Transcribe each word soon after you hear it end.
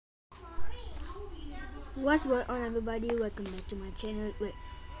What's going on, everybody? Welcome back to my channel. Wait,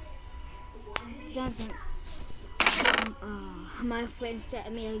 my friends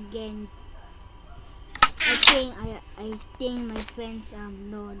sent me again. I think my friends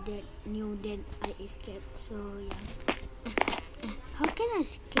knew that I escaped. So yeah. How can I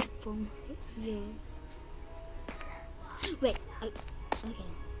escape from here? Wait. Okay.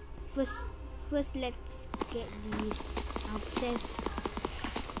 First let's get these access.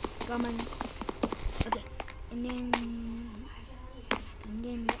 Come on. Okay. And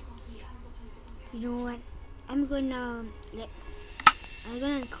then let's. You know what? I'm gonna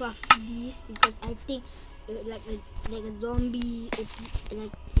craft these because I think like a zombie, if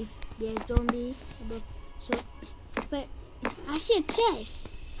there's zombie above. So but I see a chest.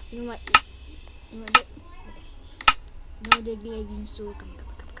 You know what? Okay. Now the gliding so come.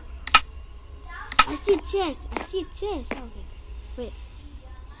 I see chest. Okay. Wait.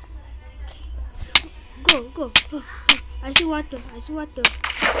 Go. Oh. I see water.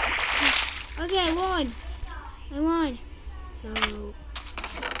 Okay, I won. So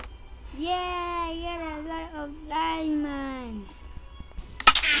yeah, I got a lot of diamonds.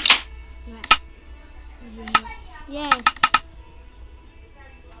 Yeah. Oh, yeah.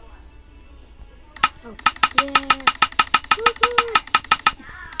 Woohoo.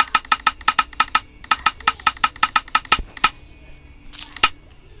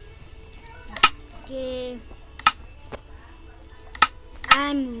 Okay.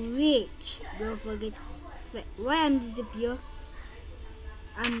 I'm rich. Don't forget. Wait, why I'm disappear?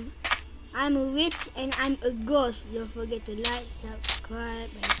 I'm rich and I'm a ghost. Don't forget to like, subscribe,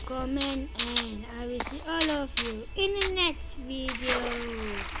 and comment, and I will see all of you in the next video.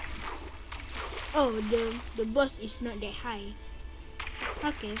 Oh, the boss is not that high.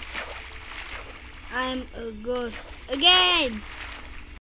 Okay. I'm a ghost again.